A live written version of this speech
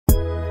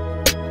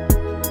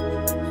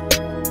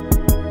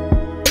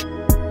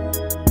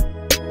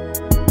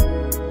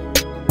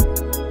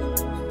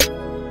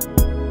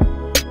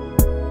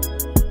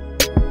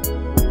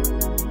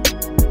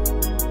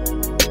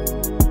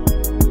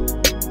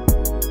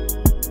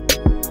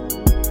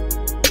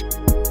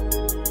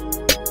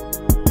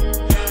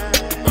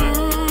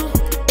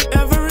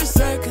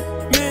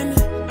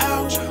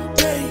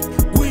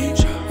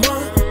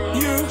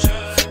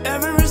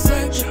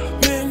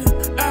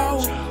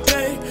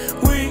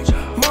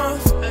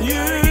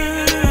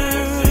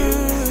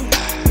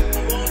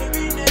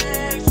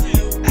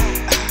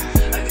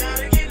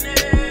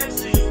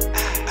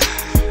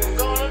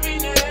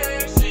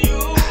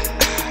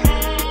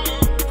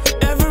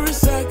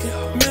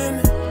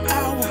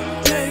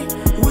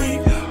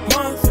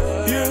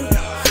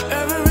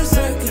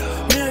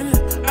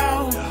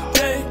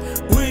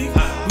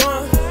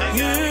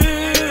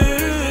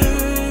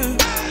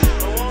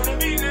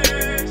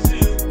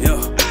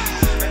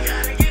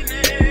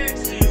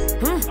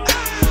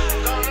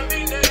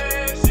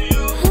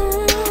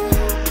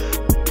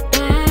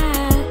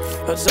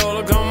I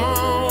told her, come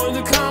on, would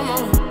you come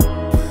on?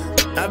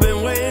 I've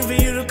been waiting for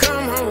you to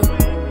come home.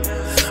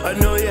 I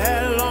know you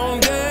had a long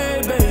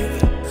day, baby.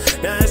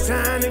 Now it's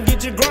time to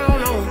get you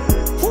grown on.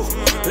 Woo.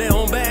 Lay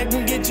on back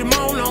and get your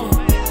moan on.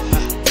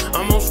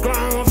 I'm on scrum,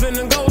 I'm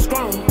finna go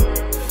strong.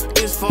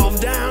 It's fourth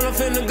down, I'm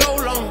finna go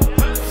long.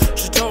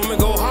 She told me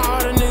go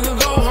hard, a nigga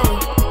go home.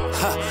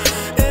 Ha.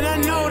 And I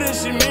know that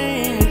she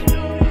mean it.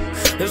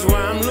 That's why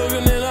I'm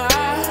looking in her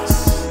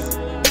eyes,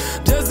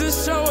 just to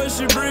show her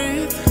she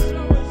breathe.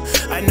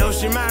 I know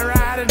she might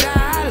ride or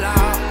die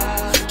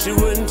loud. She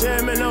wouldn't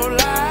tell me no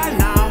lie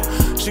now.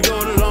 She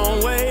go the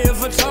long way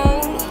if I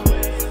told.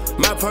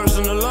 My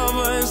personal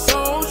lover and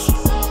soul.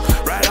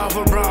 Right off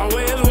of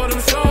Broadway is what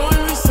I'm showing.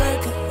 Every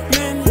second,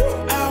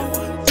 minute,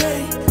 hour,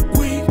 day,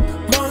 week,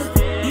 month,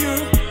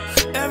 year.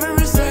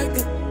 Every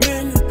second,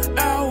 minute,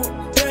 hour,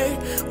 day,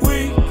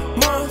 week,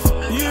 month,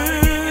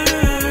 year.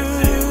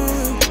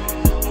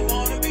 I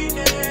wanna be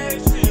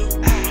next to you.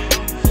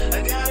 I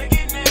gotta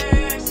get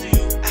next to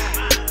you.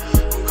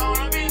 I'm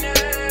gonna be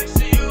next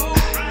to you.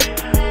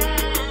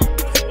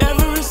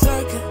 Every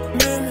second,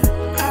 minute,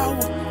 hour,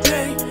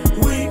 day,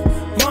 week,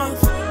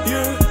 month,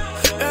 year.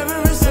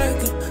 Every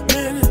second,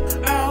 minute,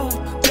 hour,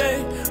 day,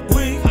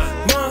 week,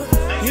 month,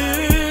 year.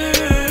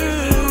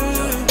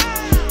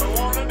 I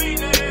wanna be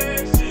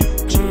next to you.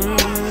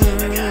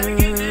 I gotta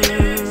get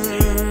next to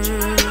you.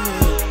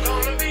 I'm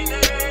gonna be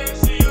next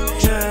to you.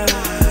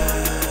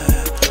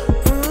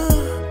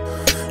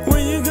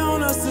 When you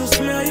gone, I still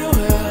smell your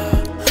hair.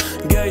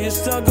 Girl, you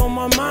stuck on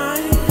my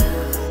mind.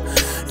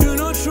 You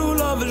know true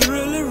love is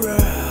really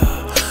rare.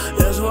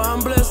 That's why I'm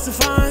blessed to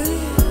find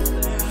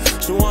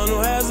someone who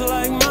has it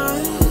like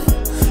mine.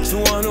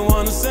 Someone who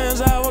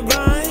understands how I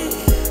grind.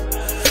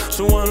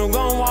 Someone who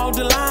gon' walk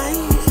the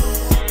line,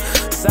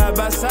 side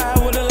by side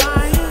with a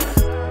lion.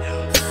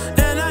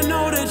 And I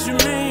know that you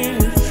mean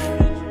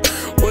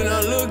it when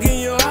I look in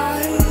your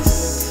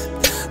eyes,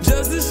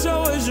 just to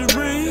show as you're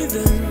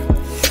breathing.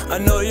 I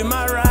know you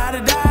might ride